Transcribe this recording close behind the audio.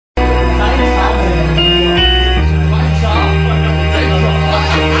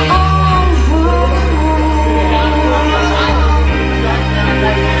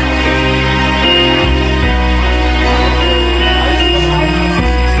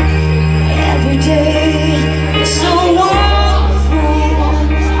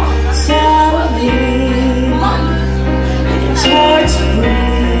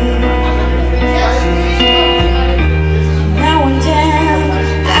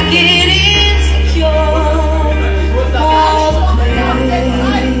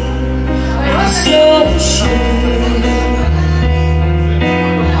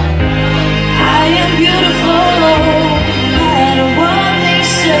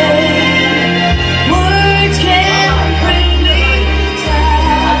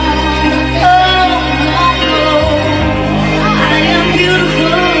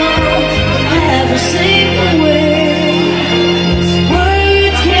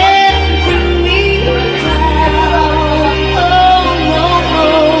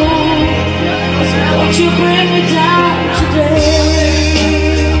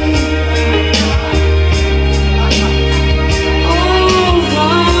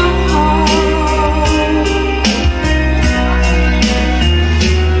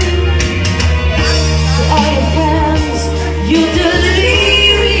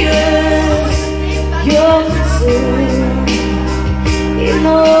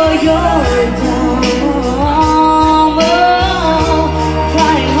know you're down,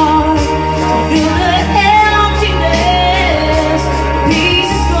 trying hard to feel the emptiness.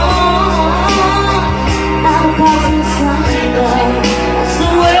 Peace is gone. I'm causing something up. That's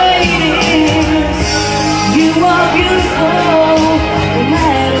the way it is. You are beautiful, no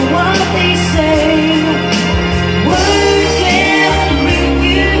matter what they say. Words can't bring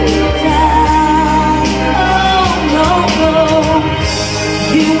you down. Oh no, no.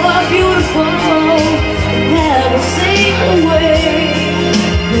 You are beautiful, never sing away.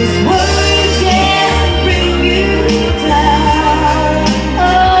 These words can't bring you down.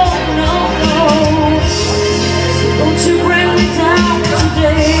 Oh no, no. So don't you bring me down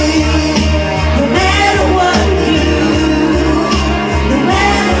today. No matter what you do, no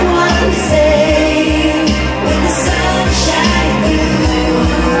matter what you say, when the sun shines through,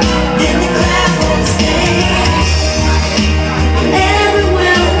 then the clouds will stay.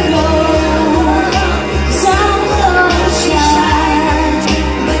 Everywhere we go, sun will shine,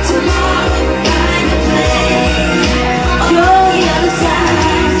 but tomorrow we'll find a place on the other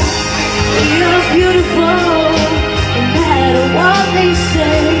side. You're beautiful, no matter what they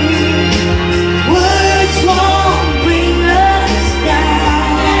say. Words won't bring us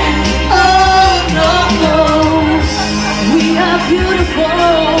down. Oh no, no. We are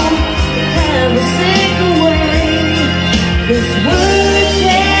beautiful, never sing away. This words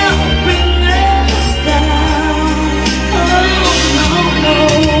can't bring us down. Oh no, no.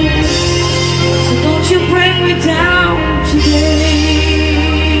 So don't you bring me down today.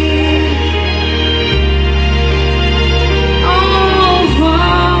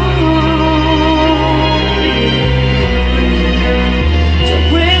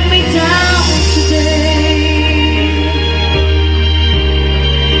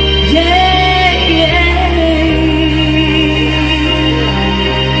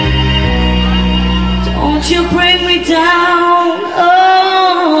 You bring me down,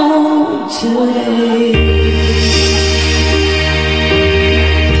 oh, today.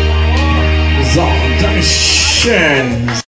 So, Dankeschön.